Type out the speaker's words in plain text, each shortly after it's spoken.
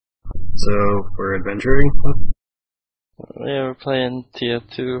So, we're adventuring? Yeah, we're playing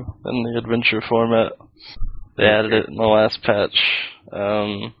TF2 in the adventure format. They added it in the last patch.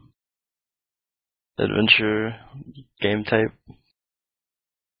 Adventure game type.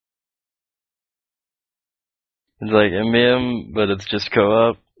 It's like MBM, but it's just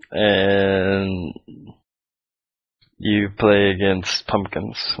co-op, and you play against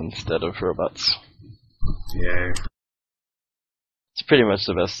pumpkins instead of robots. Yeah. It's pretty much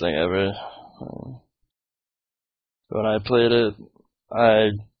the best thing ever. When I played it,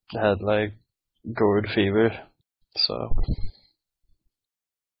 I had like gourd fever, so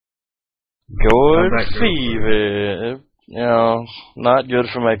gourd fever. You know, not good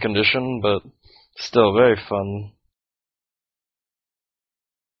for my condition, but still very fun.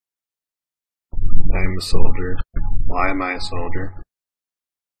 I'm a soldier. Why am I a soldier?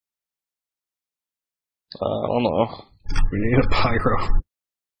 I don't know. We need a Pyro.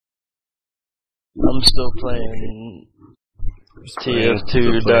 I'm still playing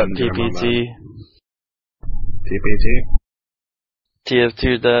TF2.ppt. PPT?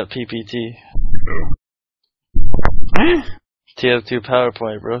 TF2.ppt. TF2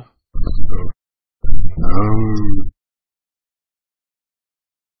 PowerPoint, bro.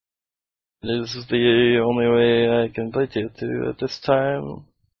 This is the only way I can play TF2 at this time.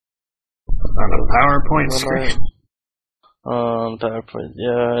 On a PowerPoint screen? On PowerPoint,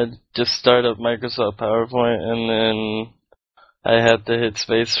 yeah. I just start up Microsoft PowerPoint and then I had to hit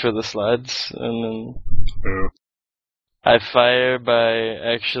space for the slides and then I fire by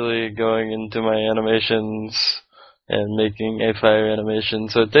actually going into my animations and making a fire animation,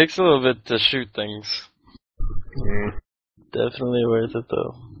 so it takes a little bit to shoot things. Definitely worth it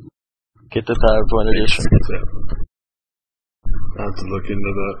though. Get the PowerPoint edition. I'll have to look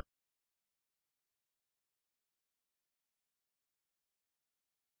into that.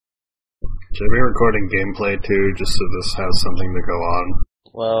 Should I be recording gameplay too, just so this has something to go on?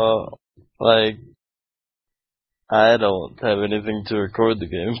 Well, like, I don't have anything to record the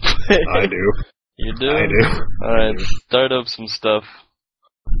gameplay. I do. You do? I do. Alright, start up some stuff.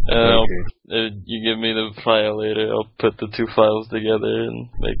 And Okay. you give me the file later, I'll put the two files together and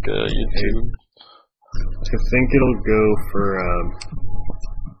make a YouTube. I think it'll go for,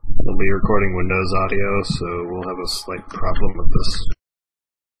 we'll be recording Windows audio, so we'll have a slight problem with this.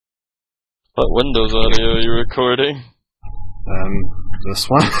 What Windows audio are you recording? This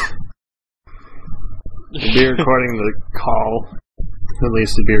one? We'll be recording the call. At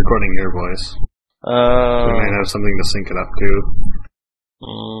least we'll be recording your voice. So we might have something to sync it up to.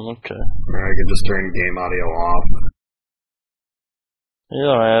 Okay. Or I could just turn game audio off. You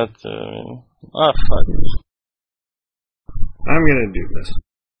don't have to, I mean... Ah, fuck. I'm gonna do this.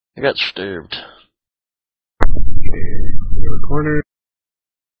 I got disturbed. Okay, recorder.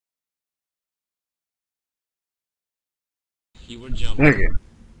 You were jumping. Okay.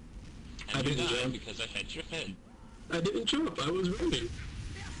 I didn't jump because I had your head. I didn't jump, I was rolling.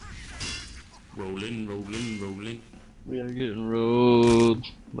 Rolling, rolling, rolling. We are getting rolled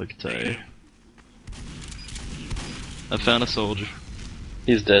like a tire. I found a soldier.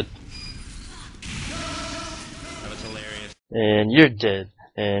 He's dead. That was hilarious. And you're dead.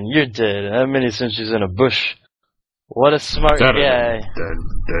 And you're dead. How many since she's in a bush? What a smart guy. Dead.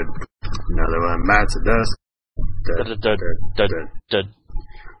 Another one bites the dust. Dead.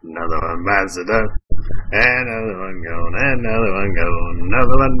 Another one bites the dust. Another one gone. Another one gone.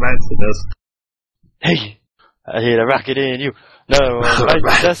 Another one bites the dust. Hey! I hit a rocket in you. Another one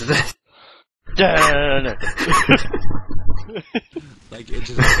bites the dust. Like, it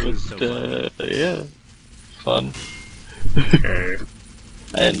just was so fun. Yeah. Fun. Okay.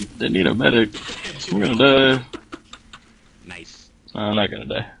 I need a medic. I'm gonna die. Nice. I'm not gonna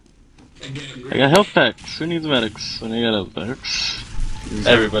die. I got health packs. Who needs medics when you got health packs?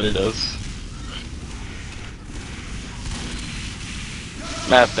 Everybody does.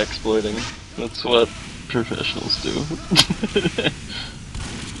 Map exploiting. That's what professionals do.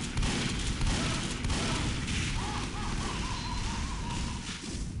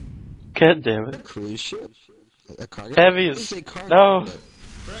 God damn it. Cruise ship? A cargo? Heavies. No.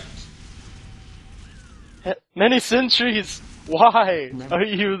 Many centuries. Why are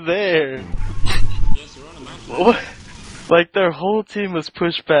you there? Yes, you're on a mountain. What? Like their whole team was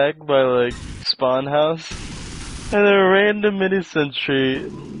pushed back by like spawn house, and a random mini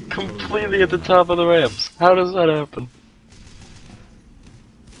sentry completely at the top of the ramps. How does that happen?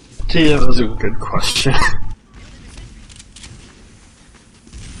 TF2. That was a good question.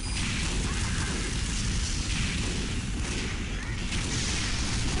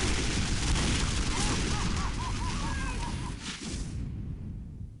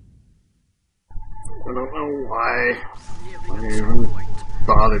 I don't know why I even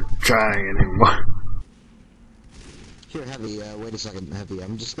bothered trying anymore. Here, Heavy, wait a second, Heavy.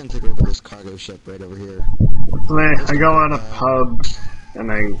 I'm just gonna take a look at this cargo ship right over here. I go on a pub and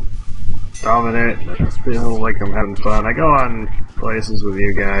I dominate. I feel like I'm having fun. I go on places with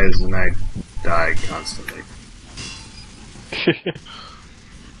you guys and I die constantly.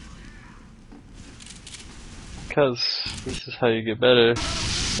 Because this is how you get better,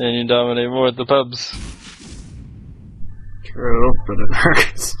 and you dominate more at the pubs. True, but it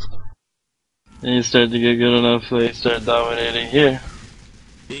hurts. And you start to get good enough that you start dominating here.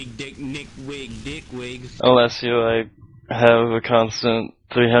 Big dick, Nick wig, dick wigs. Unless you, like, have a constant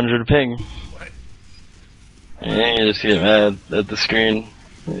 300 ping. What? And you just get mad at the screen,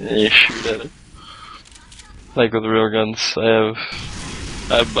 and you shoot at it. Like with real guns,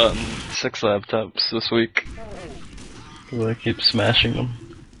 I've bought 6 laptops this week. Cause I keep smashing them.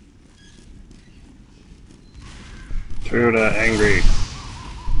 Cuda angry.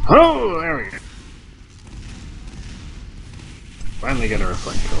 Oh, there we go. Finally get a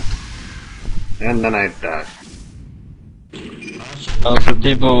reflect kill. And then I die. For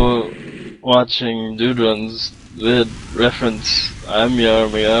people watching Doodrun's vid reference, I'm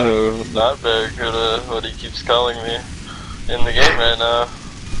Yara-ma-yha-who, not Barracuda, what he keeps calling me in the game right now.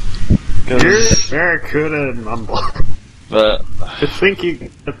 You're Barracuda and Mumble. But I think you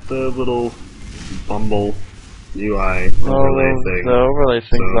get the little Bumble UI overlay thing. the overlay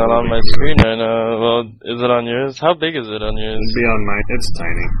thing's not on my screen right now. Well, is it on yours? How big is it on yours? It'd be on mine. It's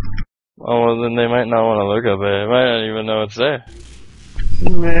tiny. Oh, well then they might not want to look up it. They might not even know it's there.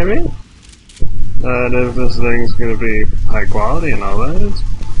 Maybe. And if this thing's gonna be high quality and all that, it's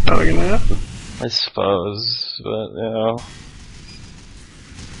probably gonna happen. I suppose, but, you know.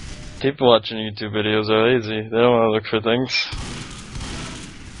 People watching YouTube videos are lazy. They don't want to look for things.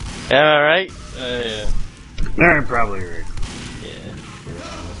 Am I right? Yeah. They're probably right.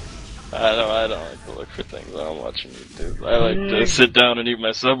 Yeah. I don't like to look for things when I'm watching YouTube. I like to sit down and eat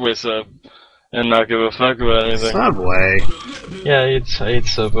my Subway sub and not give a fuck about anything. Subway? Yeah, I eat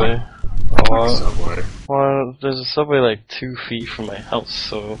Subway. Subway. Well, there's a Subway like 2 feet from my house,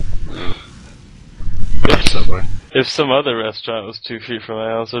 so... Subway. If some other restaurant was 2 feet from my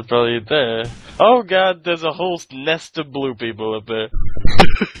house, I'd probably eat there. Oh god, there's a whole nest of blue people up there.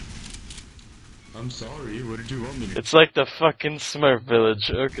 I'm sorry, what did you want me to do? It's like the fucking Smurf village.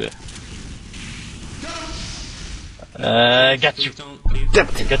 Okay. I got you. I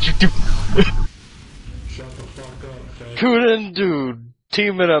got you too. Shut the fuck up, fag. Cuda and Dude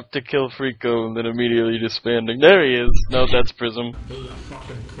teaming up to kill Freako and then immediately disbanding. There he is. No, that's Prism. Hey, you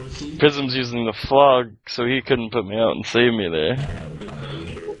fucking pussy. Prism's using the flog, so he couldn't put me out and save me there. Yeah.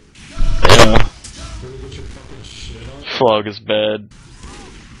 Really get your fucking shit on? Flog is bad.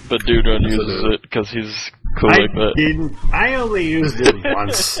 But Doodrun uses it because he's cool like that. I only used it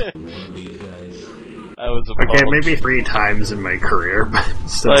once. I was appalled. Okay, maybe 3 times in my career, but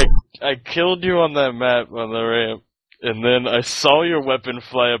still. Like, I killed you on that map on the ramp, and then I saw your weapon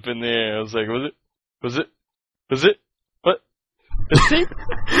fly up in the air. I was like, was it? Was it? Was it? What? Is he?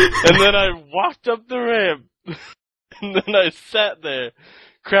 And then I walked up the ramp, and then I sat there,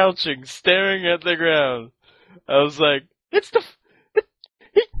 crouching, staring at the ground. I was like, it's the...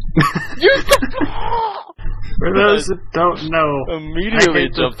 For those that don't know, Immediately I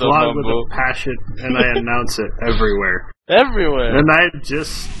hate jumped the on vlog with Mumble. a passion, and I announce it everywhere. Everywhere! And I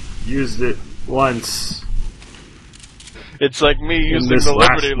just used it once. It's like me using this the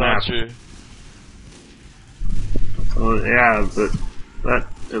last Liberty map. Launcher. Well, yeah, but that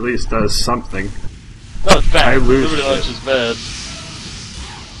at least does something. No, it's bad. I lose Liberty shit. Launcher's bad.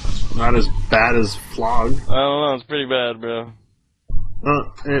 Not as bad as Flog. I don't know, it's pretty bad, bro.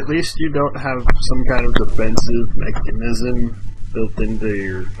 Well, at least you don't have some kind of defensive mechanism built into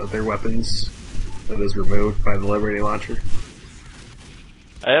your other weapons that is removed by the Liberty Launcher.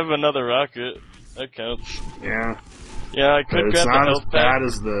 I have another rocket. That counts. Yeah. Yeah, I But could it's grab the not as health bad pack.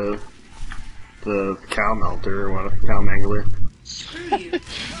 as the cow melter or what, cow mangler.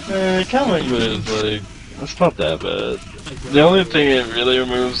 Cow Mangler is like, it's not that bad. The only thing it really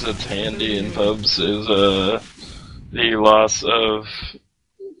removes that's handy in pubs is the loss of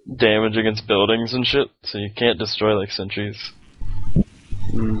damage against buildings and shit, so you can't destroy like sentries.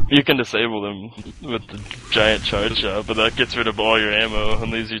 You can disable them with the giant charge shot, but that gets rid of all your ammo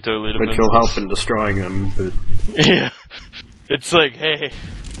and leaves you totally Which defenseless. will help in destroying them, but Yeah. It's like, hey,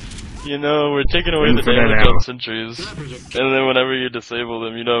 you know, we're taking away the Infinite damage ammo. on sentries, and then whenever you disable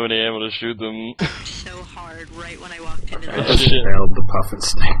them, you don't have any ammo to shoot them. So hard right when I walked into Oh, the shit. failed the puff and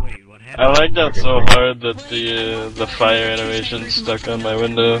sting. Wait, what happened? I like that so hard that the fire animation stuck on my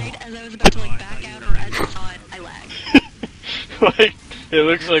window. as I was about to like back out or Like, it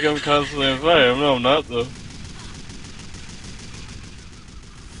looks like I'm constantly on fire. No, I'm not though.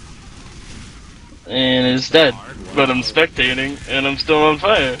 And it's dead. But I'm spectating, and I'm still on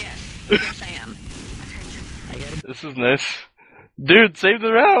fire. Yes, I am. This is nice. Dude, save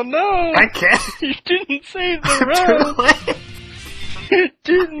the round! No! I can't. You didn't save the round! Too late. You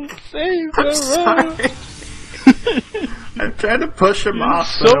didn't save I'm the round! sorry. I'm trying to push him off,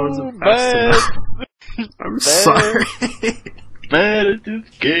 so but I wasn't fast enough. I'm Bad. sorry. Bad at this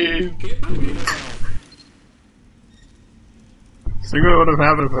game. See what would have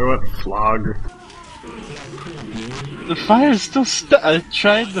happened if I went flog. The fire's still stuck. I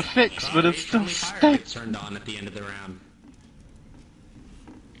tried the fix, but it's still stuck. Turned on at the end of the round.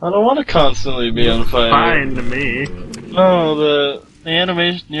 I don't want to constantly be on fire. Fine to me. No, the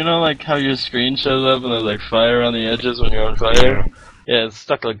animation, you know, like how your screen shows up and there's like fire on the edges when you're on fire? Yeah, it's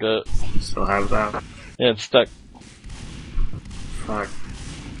stuck like that. Still have that. Yeah, it's stuck. Fuck.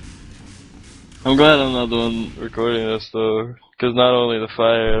 I'm glad I'm not the one recording this though, because not only the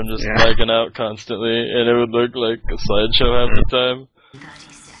fire, I'm just lagging out constantly, and it would look like a slideshow half the time.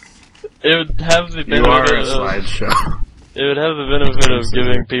 It would have the benefit You are a of, slideshow. it would have the benefit of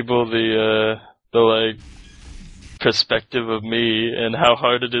giving people the like perspective of me and how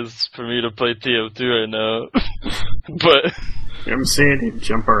hard it is for me to play TF2 right now. But I'm seeing you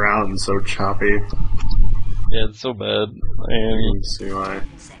jump around so choppy. yeah, it's so bad. And See why.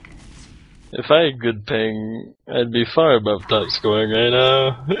 if I had good ping, I'd be far above top scoring right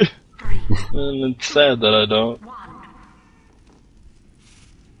now. And it's sad that I don't.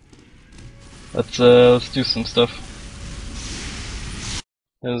 Let's do some stuff.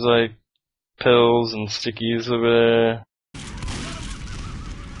 There's like pills and stickies over there.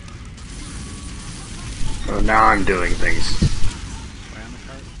 So now I'm doing things.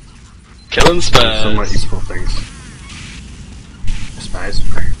 Killing spies. Somewhat useful things. Spies?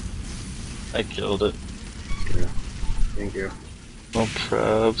 I killed it. Yeah. Thank you. No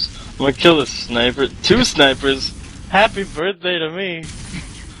probs. I'm gonna kill this sniper. 2 snipers! Happy birthday to me!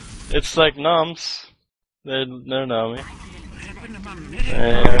 It's like noms. They're Nami.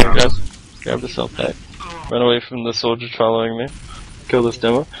 And grab the self pack. Run away from the soldier following me. Kill this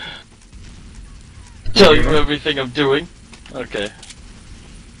demo. Tell you everything I'm doing. Okay.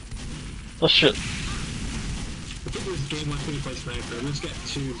 Oh shit. I think this game left me to play sniper. Let's get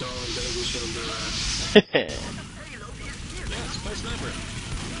 $2 that we show their ass. Yeah, let's play sniper.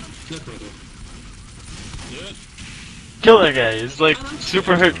 Sniper. Yeah. Kill that guy, he's like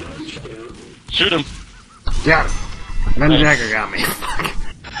super hurt. Shoot him. Got him. And then Nice. Jagger got me.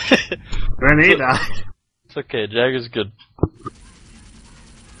 Then he died. It's okay, Jagger's good.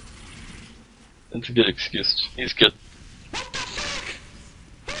 That's a good excuse. He's good.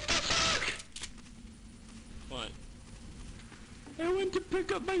 What? I went to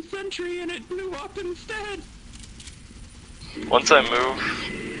pick up my sentry and it blew up instead. Once I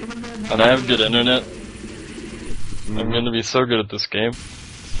move, and I have good internet, I'm gonna be so good at this game.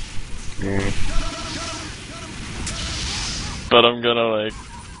 But I'm gonna, like,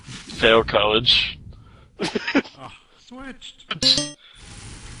 fail college. Switched.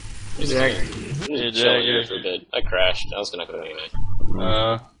 Jagger. Hey, Chilling Jagger. here for a bit. I crashed. I was gonna go anyway.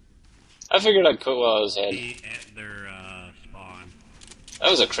 I I figured I'd quit while I was ahead. At their spawn.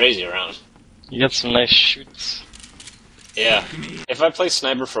 That was a crazy round. You got some nice shoots. Yeah. If I play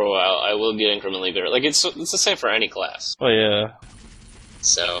sniper for a while, I will get incrementally better. Like, it's the same for any class. Oh yeah.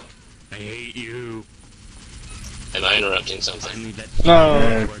 So, I hate you. am I interrupting something? Finally, that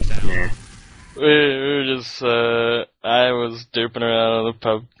No. works out. Yeah. We were just, I was derping around in the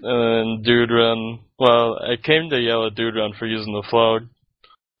pub, and then Doodrun, well, I came to yell at Doodrun for using the flog,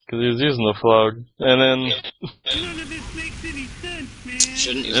 because he was using the flog, and then, None of this makes any sense, man.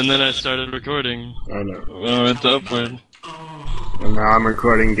 Shouldn't use and then I started recording, I know. when I went to upward, And now I'm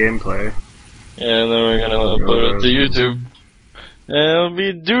recording gameplay. and then we're gonna upload it to YouTube, and it'll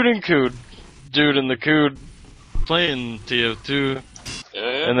be Dude and Cood, Dude and the Cood, playing TF2,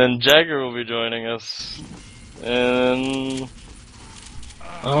 and then Jagger will be joining us, and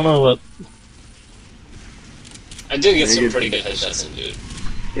I don't know what. I did get some pretty good headshots in, dude.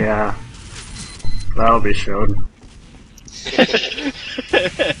 Yeah. That'll be shown.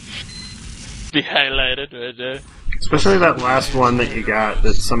 Be highlighted right there. Especially that last one that you got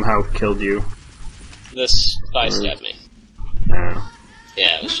that somehow killed you. This spy stabbed me. Yeah.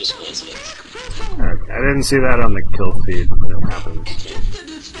 Yeah, it was just coincidence. I didn't see that on the kill feed when it happened.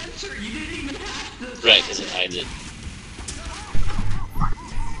 Right, because it hides it.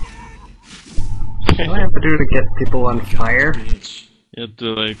 What do I have to do to get people on fire? You have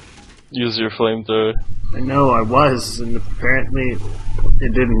to, like, use your flamethrower. I know I was, and apparently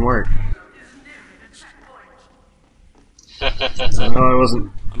it didn't work. I know I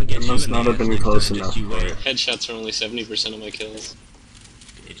wasn't. I'm gonna get I you must in not the have been next close time, enough just you for wait. it. Headshots are only 70% of my kills.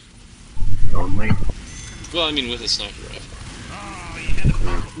 Only. Well, I mean with a sniper rifle. Oh, you had to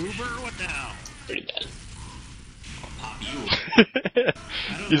pop Uber? What the hell? Pretty bad. I'll pop you.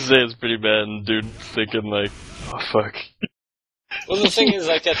 You say it's pretty bad, and dude thinking like, oh fuck. Well, the thing is,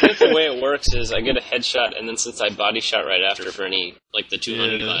 like, I think the way it works is I get a headshot, and then since I body shot right after for any, like, the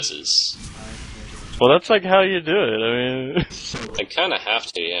 200 Yeah. classes, Well, that's like how you do it. I mean, I kind of have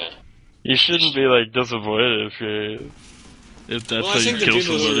to, yeah. you shouldn't be like disappointed if that's Well, how I you think the kill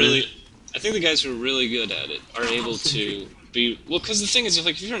people somebody. who really, I think the guys who are really good at it are able to be, well, because the thing is,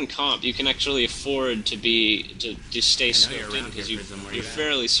 if you're in comp, you can actually afford to stay scoped in, because you're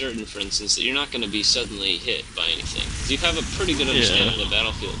fairly certain, for instance, that you're not going to be suddenly hit by anything. You have a pretty good understanding of the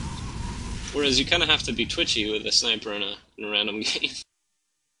battlefield. Whereas you kind of have to be twitchy with a sniper in a random game.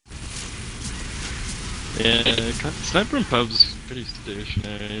 Yeah, Sniper in pub's pretty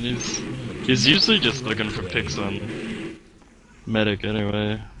stationary, and he's usually just looking for picks on medic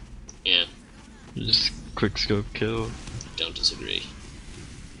anyway. Yeah, Just quick scope kill. don't disagree.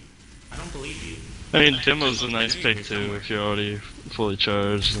 I don't believe you. I mean, Demo's a nice pick too if you're already fully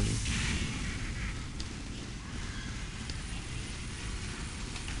charged. And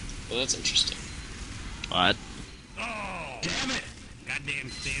Well, that's interesting. what? Oh, damn it! Goddamn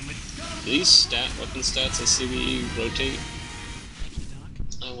sandwich. Do these weapon stats in CBE rotate?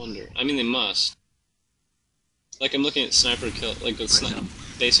 I wonder. I mean, they must. Like, I'm looking at sniper kill, like the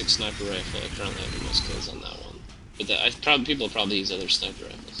basic sniper rifle. I currently have the most kills on that one. But people probably use other sniper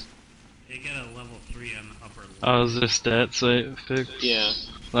rifles. You get a level 3 on the upper level. Oh, is there stat site fixed? Yeah.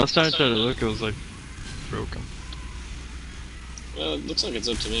 Last time I tried to look, it was like broken. Well, it looks like it's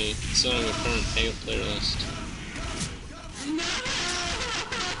up to me. It's not on the current player list.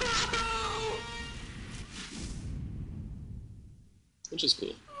 Which is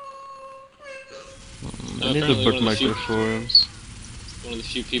cool. I need to Apparently bookmark their forums. One of the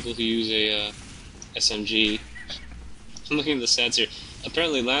few people who use a SMG. I'm looking at the stats here.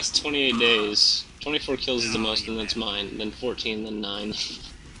 Apparently, last 28 days, 24 kills is the most, and that's mine. Then 14, then 9.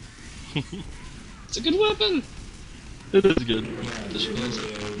 It's a good weapon. It is good.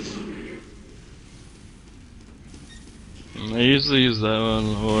 I usually use that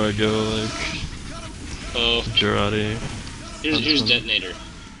one, or I go like Oh, Girardi. here's detonator.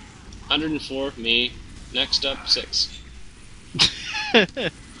 104, me. Next up, 6. People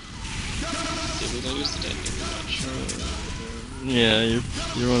don't use the detonator much. Yeah,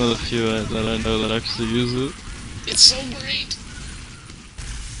 you're one of the few that I know that actually use it. It's so great.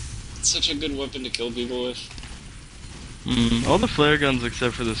 It's such a good weapon to kill people with. All the flare guns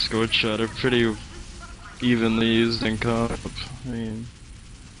except for the scorch shot are pretty evenly used in comp. I mean,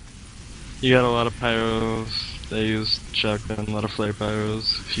 you got a lot of pyros. They use shotgun, a lot of flare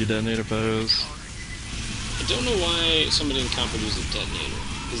pyros, a few detonator pyros. I don't know why somebody in comp would use a detonator,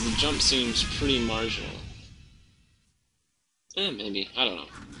 because the jump seems pretty marginal. Maybe. I don't know.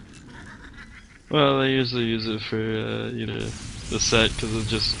 Well, they usually use it for either the set because it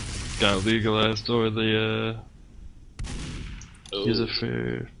just got legalized, or the use it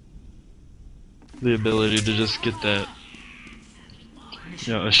for the ability to just get that,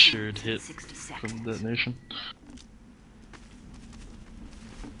 assured hit from detonation.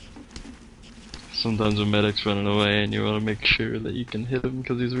 Sometimes a medic's running away and you want to make sure that you can hit him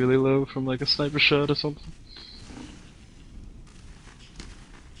because he's really low from like a sniper shot or something.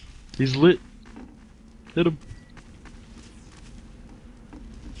 He's lit. Hit him.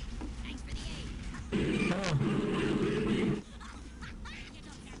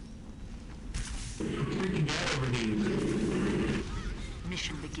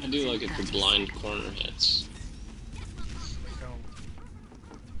 I do like it for blind corner hits.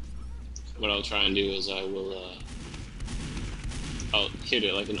 What I'll try and do is I'll hit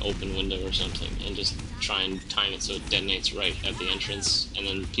it like an open window or something, and just try and time it so it detonates right at the entrance, and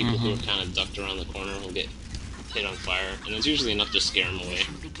then people who are kind of ducked around the corner will get hit on fire, and it's usually enough to scare them away.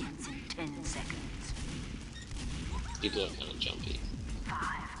 People are kind of jumpy.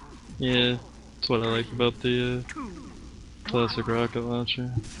 Yeah, that's what I like about the classic rocket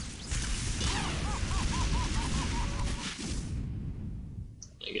launcher.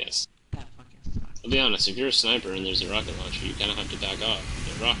 I guess. I'll be honest, if you're a sniper and there's a rocket launcher, you kind of have to back off.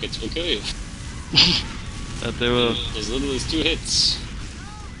 The rockets will kill you. That they will. As little as 2 hits.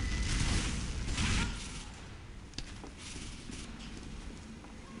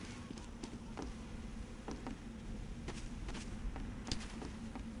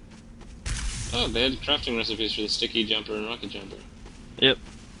 Oh, they had crafting recipes for the sticky jumper and rocket jumper. Yep.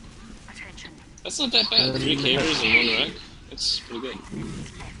 That's not that bad. 3 cavers and 1 wreck. That's pretty good.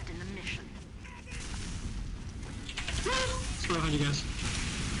 Let's go behind you guys.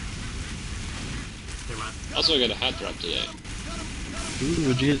 Never mind. Also, I got a hat drop today. Ooh,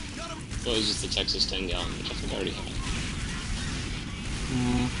 what'd you get? Well, it was just the Texas 10 gallon, which I think I already had.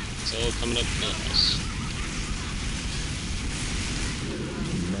 So, coming up next.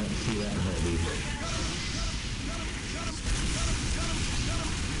 Not see that heavy.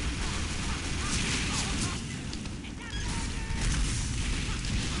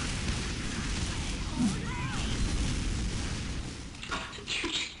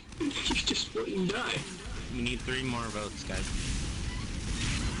 You just wouldn't die. We need 3 more votes, guys.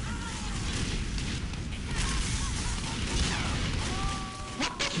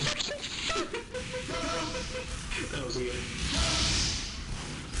 That was good.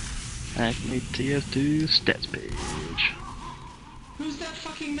 Acme TF2 stats page. Who's that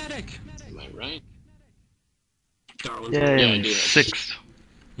fucking medic? Am I right? Darwin's Yeah, Yeah, I do have 6th.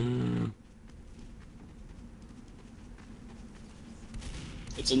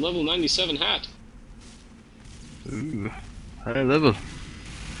 It's a level 97 hat. Ooh, high level.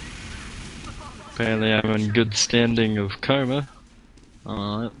 Apparently I'm in good standing of karma.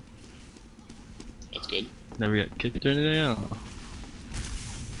 Alright. That's good. Never got kicked or anything else.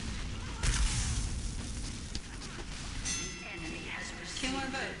 Two more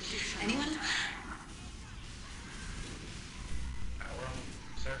votes. Anyone?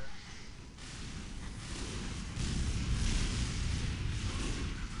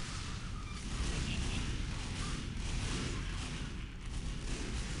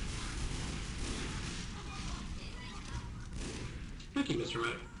 Thank you, Mr.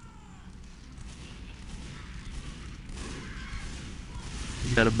 Medic.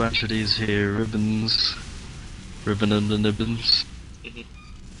 Got a bunch of these here, ribbons. Ribbon and the nibbons.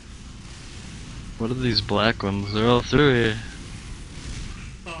 What are these black ones? They're all through here.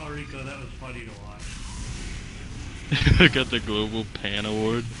 Oh, Rico, that was funny to watch. I got the Global Pan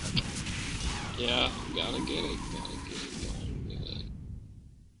Award. Yeah, gotta get it, gotta get it, gotta get it.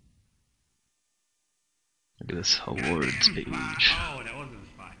 Look at this awards page. Oh, that wasn't a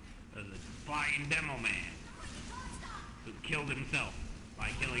spy. That was a flying demo man who killed himself by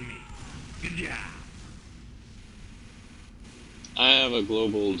killing me. Good job. I have a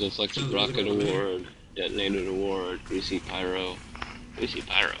global deflected rocket award, detonated award, greasy pyro, greaser,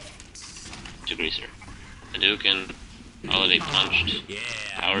 Hadouken, holiday punched, Yeah.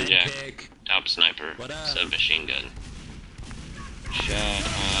 power jack, medic. top sniper, What up? submachine gun,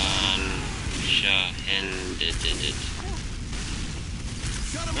 shahended.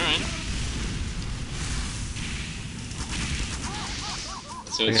 Alright.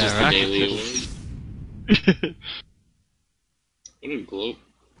 So it's Yeah, just the rocket daily ship. award? What a globe.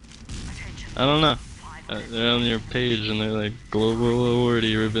 I don't know. They're on your page and they're like global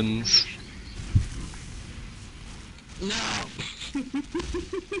awardee ribbons. No!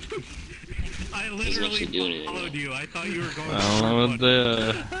 I Doesn't literally actually do anything, followed though. you. I thought you were going I don't know what they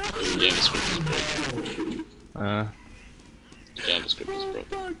JavaScript is broken. JavaScript is broken.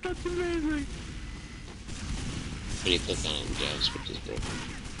 Fuck, that's amazing. When you click on it, JavaScript is broken.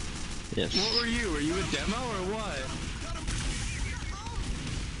 yes. What were you? Were you a demo or what?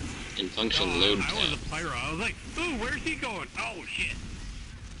 In function No, load I was tab. a pyro. I was like, ooh, where's he going? Oh, shit.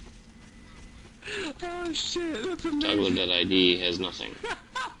 Oh shit, that's amazing. Toggler.id has nothing.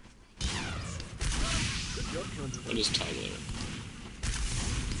 What is Toggler?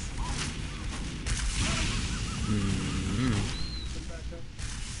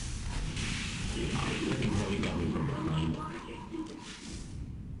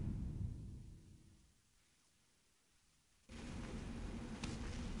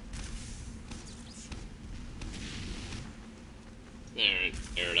 There,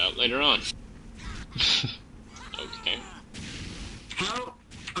 air it out later on. Okay. How?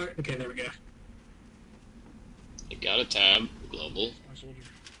 Oh, okay, there we go. You got a tab, global.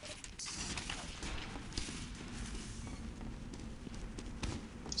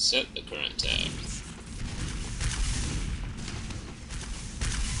 Set the current tab.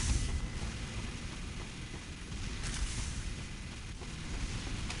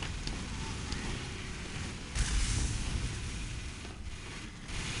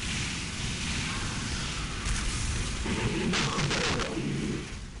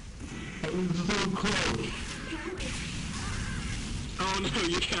 Oh no,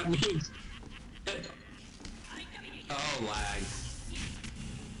 you got me. Oh, lag.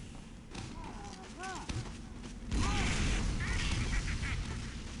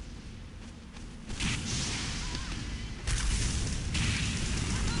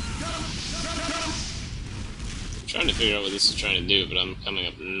 trying to figure out what this is trying to do, but I'm coming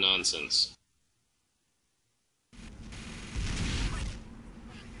up with nonsense.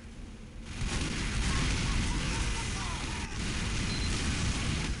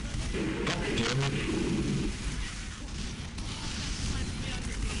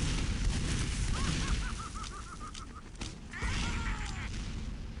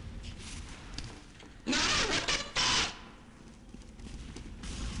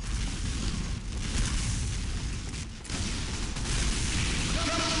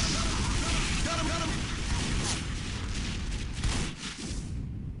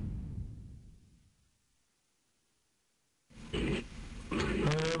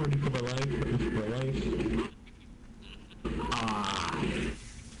 Ready for my life, ready for my life.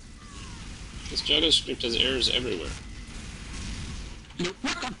 This JavaScript has errors everywhere.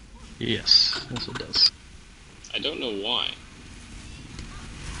 Yes, yes it does. I don't know why.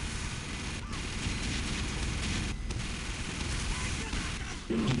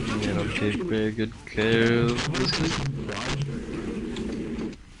 Yeah, I'll take very good care of this thing.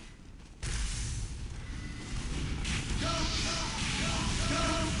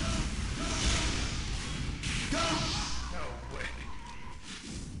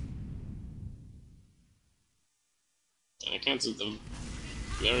 And I can't set the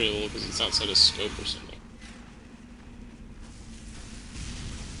variable because it's outside of scope or something.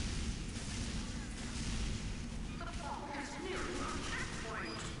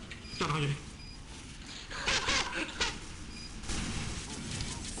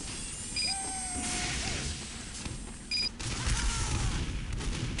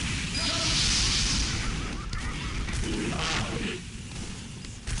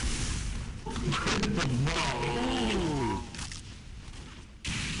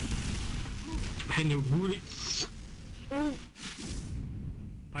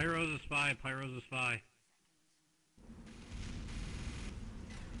 Pyro's a spy, Pyro's a spy.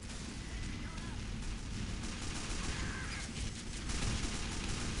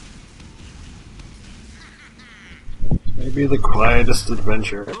 Maybe the quietest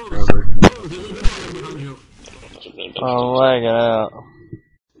adventure ever. Oh, lag it out.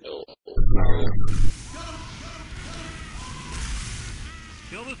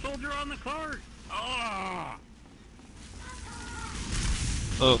 Kill the soldier on the cart! Oh!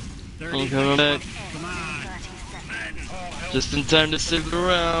 Oh, I'm coming back. Come on! Just in time to save the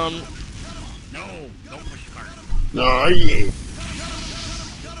round. No! Don't push the cart. Oh yeah!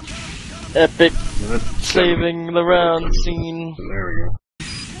 Epic saving the round scene. There we go.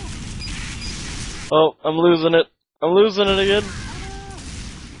 Oh, I'm losing it. I'm losing it again.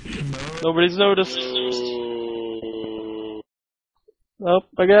 Nobody's noticed. Oh,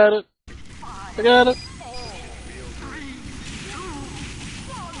 I got it. I got it.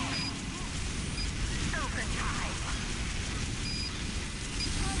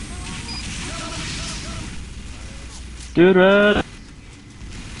 Doodrun.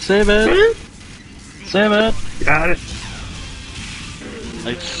 Save it. Save it. Got it.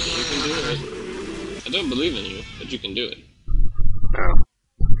 You can do it. I don't believe in you, but you can do it. Oh.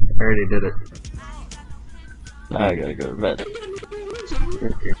 I already did it. I gotta go to bed.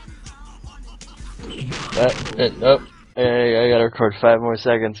 Thank you. Nope. I gotta record 5 more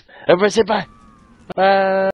seconds. Everybody say bye. Bye.